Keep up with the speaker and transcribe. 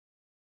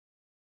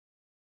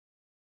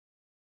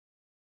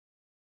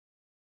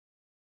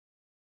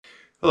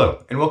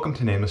Hello, and welcome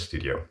to Nameless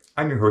Studio.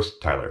 I'm your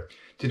host, Tyler.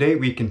 Today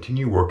we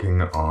continue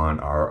working on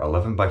our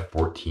 11 by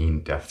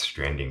 14 Death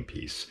Stranding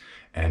piece,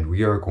 and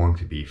we are going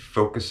to be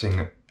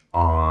focusing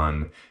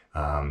on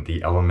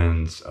the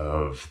elements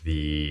of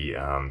the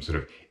sort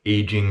of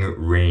aging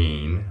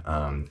rain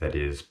that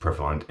is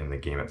prevalent in the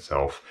game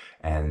itself,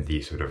 and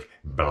the sort of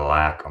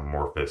black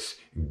amorphous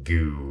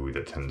goo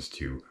that tends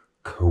to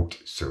coat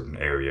certain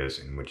areas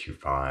in which you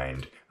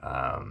find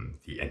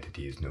the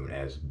entities known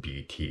as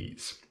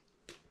BTs.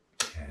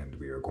 And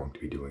we are going to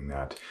be doing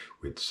that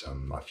with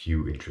a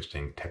few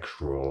interesting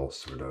textural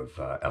sort of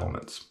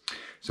elements.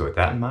 So with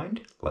that in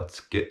mind, let's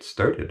get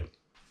started.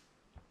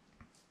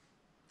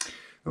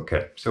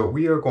 Okay, so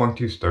we are going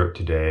to start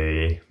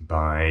today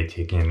by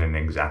taking an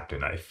X-Acto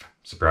knife,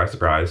 surprise,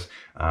 surprise,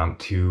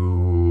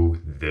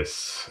 to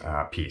this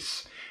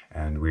piece.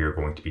 And we are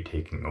going to be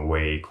taking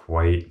away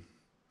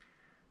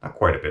not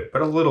quite a bit,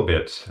 but a little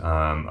bit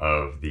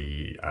of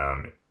the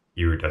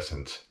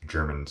iridescent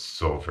German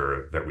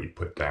silver that we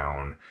put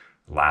down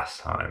last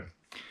time.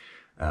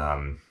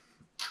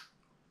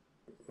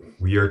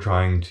 We are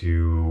trying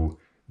to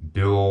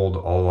build a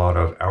lot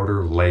of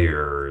outer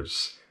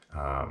layers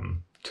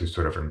to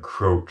sort of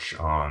encroach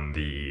on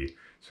the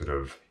sort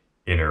of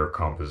inner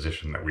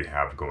composition that we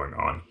have going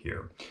on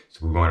here.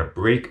 So we want to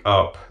break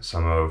up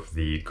some of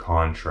the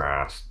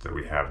contrast that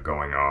we have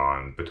going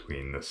on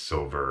between the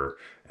silver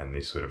and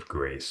the sort of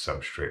gray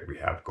substrate we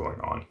have going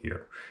on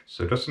here.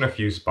 So just in a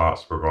few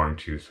spots, we're going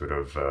to sort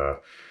of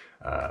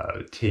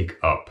take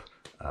up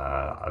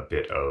a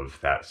bit of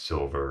that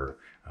silver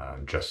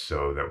just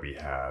so that we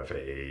have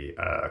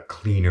a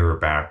cleaner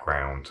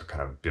background to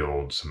kind of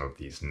build some of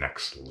these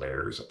next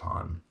layers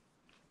upon.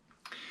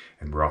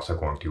 And we're also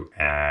going to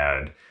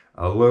add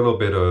a little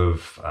bit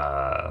of,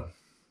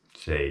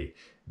 say,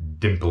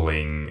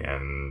 dimpling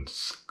and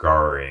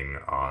scarring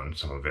on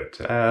some of it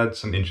to add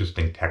some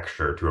interesting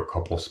texture to a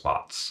couple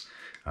spots.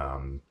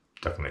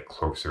 Definitely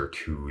closer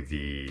to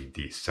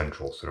the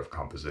central sort of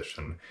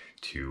composition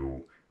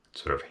to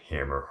sort of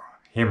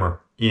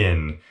hammer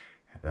in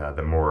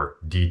the more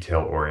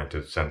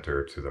detail-oriented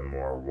center to the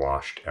more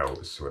washed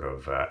out sort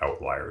of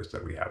outliers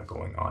that we have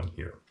going on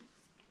here.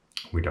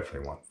 We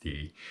definitely want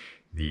the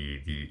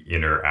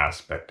inner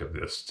aspect of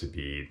this to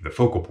be the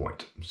focal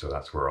point. So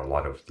that's where a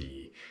lot of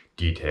the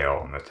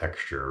detail and the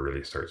texture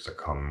really starts to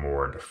come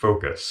more into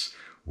focus,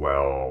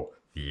 while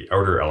the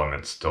outer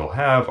elements still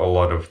have a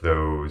lot of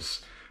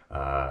those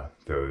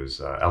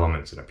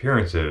elements and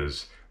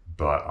appearances,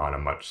 but on a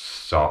much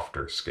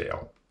softer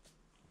scale.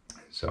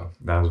 So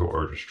that is what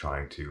we're just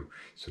trying to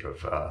sort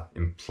of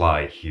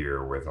imply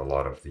here with a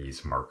lot of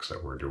these marks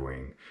that we're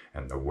doing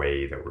and the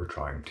way that we're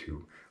trying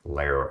to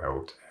layer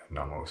out and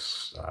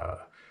almost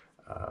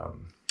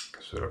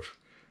sort of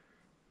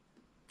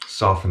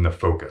soften the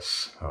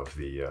focus of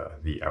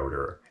the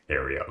outer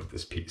area of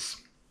this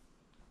piece.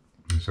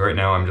 So right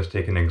now I'm just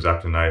taking an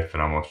X-Acto knife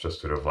and almost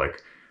just sort of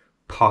like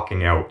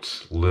pocking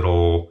out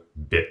little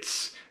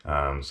bits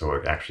so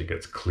it actually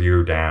gets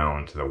clear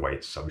down to the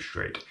white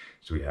substrate.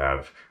 So we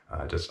have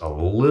just a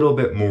little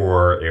bit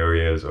more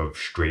areas of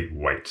straight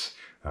white.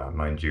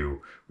 Mind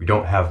you, we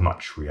don't have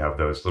much. We have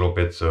those little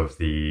bits of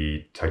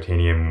the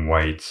titanium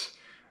white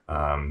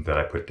that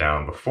I put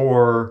down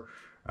before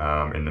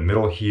in the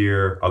middle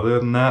here. Other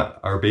than that,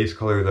 our base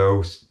color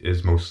though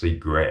is mostly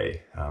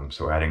gray.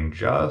 So adding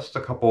just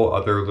a couple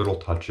other little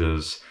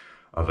touches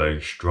of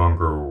a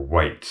stronger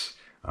white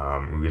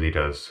really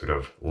does sort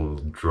of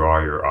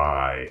draw your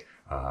eye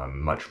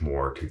much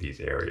more to these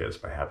areas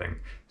by having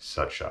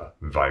such a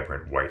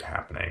vibrant white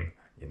happening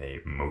in a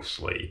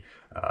mostly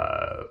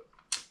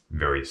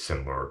very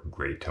similar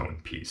gray tone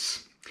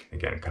piece.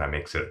 Again, kind of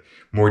makes it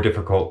more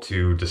difficult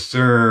to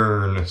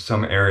discern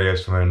some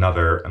areas from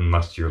another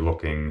unless you're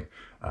looking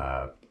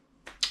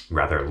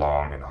rather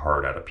long and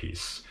hard at a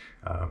piece.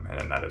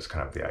 And that is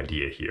kind of the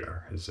idea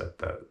here, is that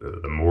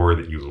the more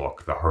that you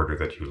look, the harder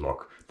that you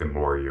look, the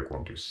more you're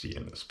going to see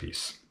in this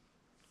piece.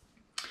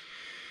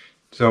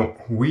 So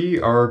we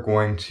are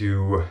going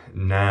to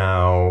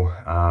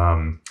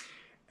now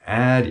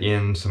add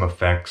in some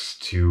effects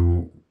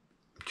to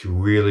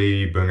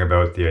really bring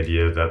about the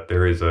idea that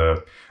there is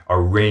a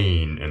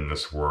rain in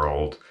this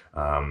world,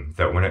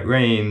 that when it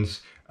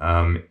rains,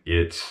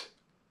 it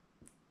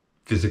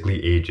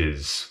physically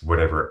ages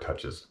whatever it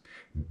touches,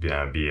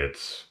 be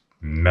it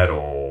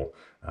metal,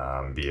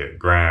 be it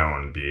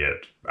ground, be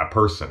it a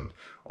person.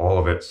 All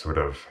of it sort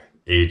of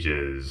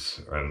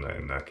ages.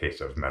 In the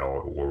case of metal,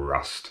 it will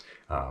rust.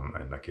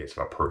 In the case of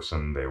a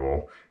person, they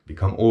will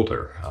become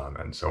older,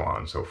 and so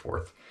on and so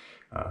forth.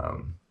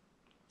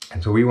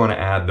 And so we want to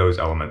add those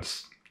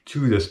elements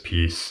to this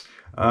piece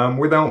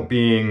without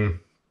being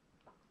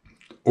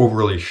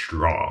overly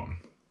strong.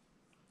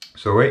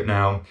 So right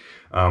now,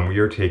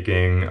 we're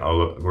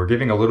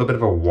giving a little bit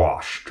of a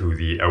wash to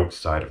the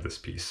outside of this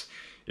piece.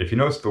 If you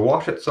notice, the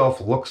wash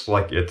itself looks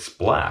like it's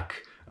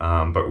black,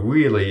 but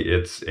really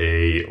it's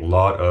a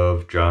lot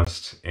of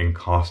just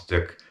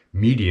encaustic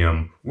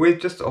medium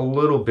with just a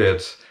little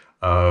bit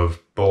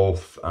of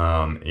both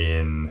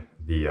in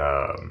the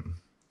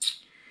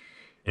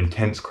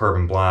intense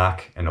carbon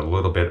black and a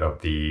little bit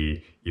of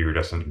the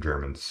iridescent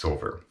German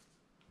silver.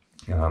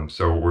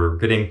 So we're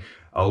getting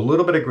a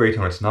little bit of gray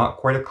tone. It's not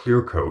quite a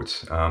clear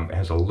coat. It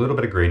has a little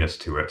bit of grayness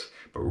to it,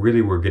 but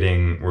really we're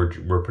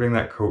putting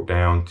that coat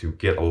down to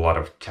get a lot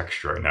of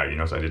texture right now. You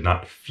notice I did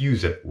not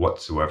fuse it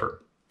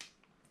whatsoever.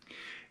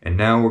 And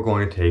now we're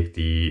going to take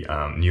the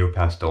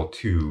Neopastel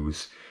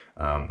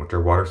 2s, which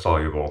are water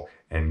soluble,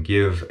 and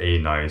give a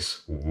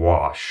nice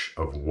wash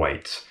of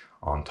white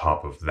on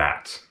top of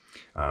that.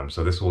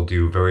 So this will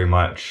do very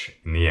much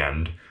in the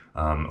end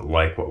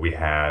like what we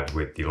had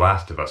with the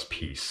Last of Us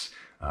piece,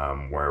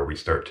 where we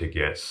start to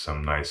get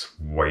some nice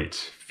white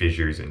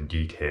fissures and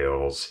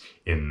details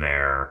in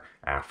there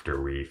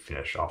after we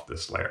finish off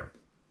this layer.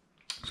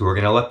 So we're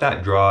going to let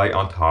that dry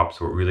on top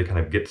so it really kind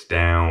of gets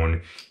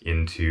down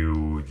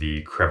into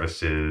the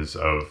crevices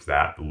of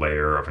that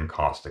layer of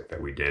encaustic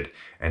that we did.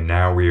 And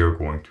now we are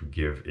going to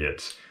give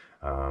it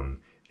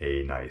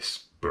a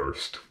nice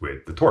burst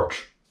with the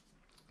torch.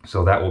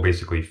 So that will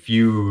basically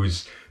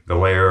fuse the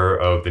layer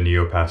of the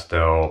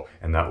Neopastel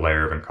and that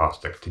layer of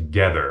encaustic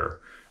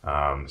together.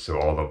 So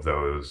all of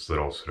those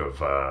little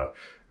sort of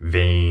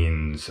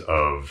veins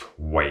of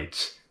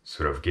white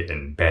sort of get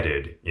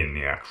embedded in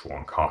the actual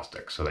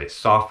encaustic. So they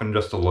soften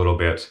just a little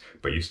bit,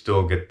 but you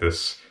still get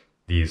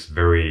these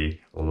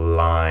very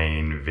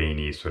line,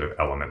 veiny sort of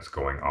elements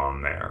going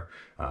on there.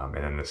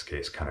 And in this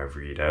case, kind of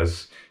read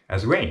as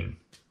rain.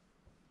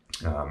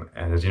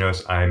 And as you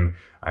notice, I'm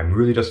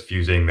really just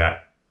fusing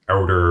that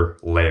outer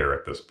layer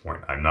at this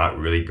point. I'm not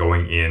really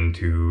going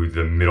into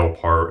the middle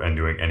part and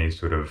doing any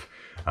sort of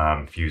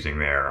fusing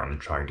there. I'm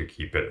trying to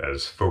keep it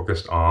as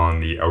focused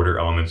on the outer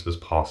elements as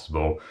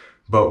possible,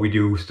 but we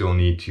do still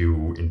need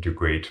to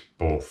integrate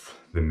both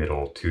the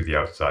middle to the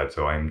outside.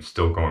 So I'm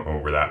still going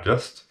over that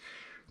just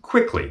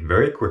quickly,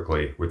 very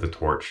quickly with the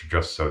torch,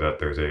 just so that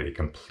there's a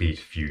complete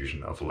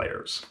fusion of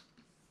layers.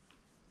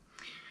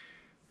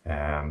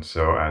 And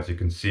so as you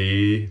can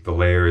see, the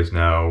layer is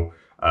now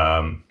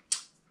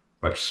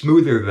much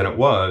smoother than it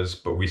was,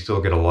 but we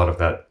still get a lot of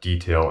that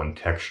detail and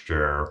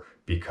texture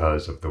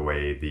because of the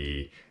way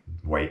the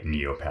white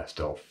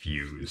Neopastel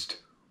fused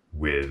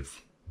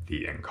with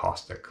the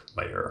encaustic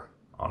layer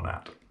on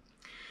that.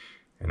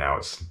 And now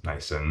it's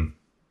nice and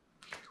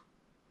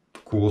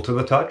cool to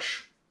the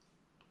touch.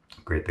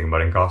 Great thing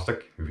about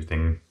encaustic,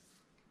 everything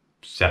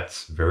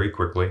sets very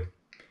quickly.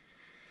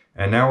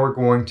 And now we're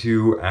going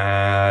to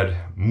add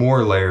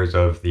more layers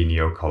of the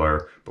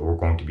Neocolor, but we're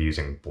going to be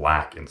using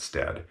black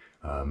instead,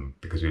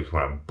 because we just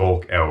want to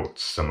bulk out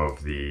some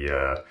of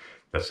the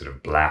that sort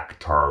of black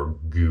tar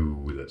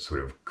goo that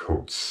sort of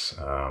coats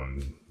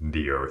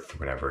the earth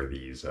whenever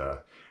these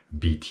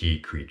BT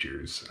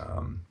creatures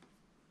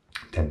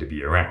tend to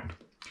be around.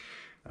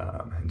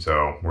 And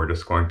so we're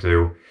just going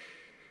to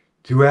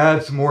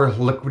add some more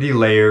liquidy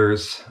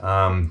layers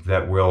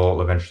that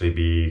will eventually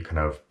be kind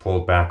of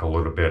pulled back a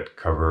little bit,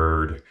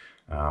 covered,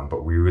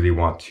 but we really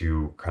want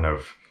to kind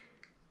of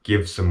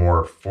give some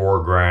more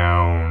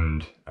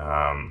foreground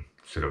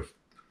sort of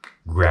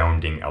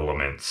grounding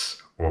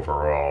elements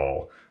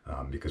overall,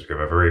 because we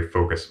have a very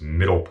focused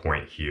middle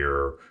point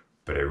here,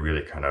 but it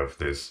really kind of,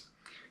 there's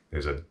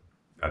a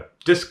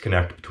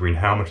disconnect between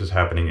how much is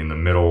happening in the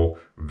middle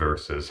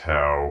versus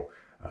how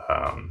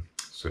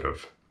sort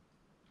of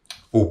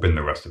open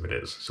the rest of it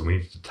is. So we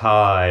need to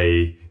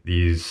tie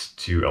these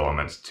two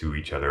elements to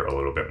each other a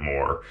little bit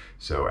more.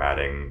 So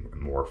adding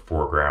more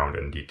foreground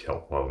and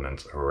detail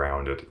elements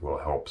around it will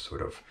help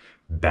sort of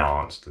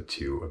balance the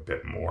two a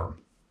bit more.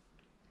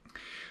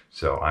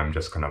 So I'm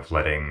just kind of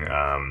letting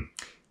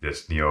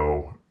this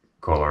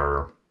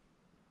Neocolor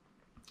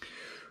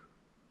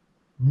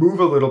move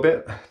a little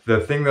bit. The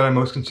thing that I'm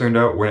most concerned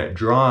about when it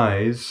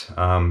dries,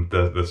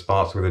 the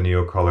spots where the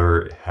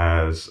Neocolor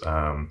has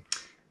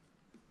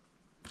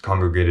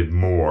congregated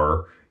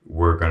more,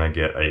 we're gonna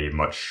get a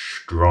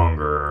much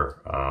stronger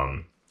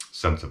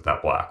sense of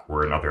that black,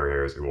 where in other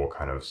areas it will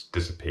kind of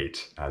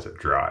dissipate as it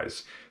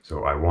dries.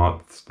 So I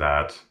want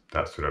that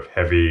sort of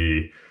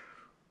heavy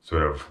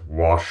sort of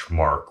wash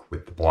mark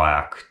with the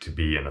black to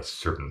be in a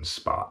certain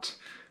spot.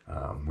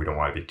 We don't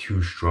want to be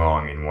too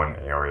strong in one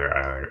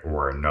area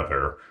or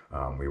another.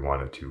 We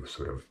want it to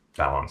sort of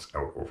balance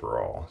out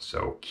overall.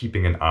 So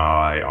keeping an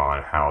eye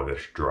on how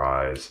this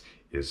dries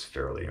is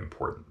fairly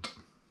important.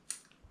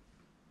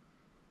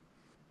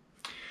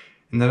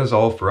 And that is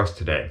all for us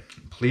today.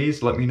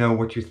 Please let me know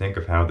what you think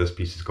of how this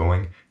piece is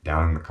going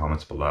down in the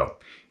comments below.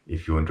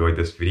 If you enjoyed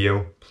this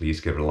video, please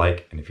give it a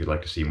like, and if you'd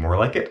like to see more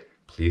like it,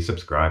 please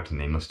subscribe to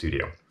Nameless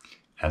Studio.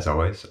 As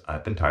always,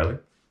 I've been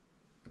Tyler.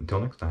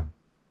 Until next time,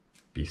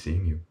 be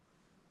seeing you.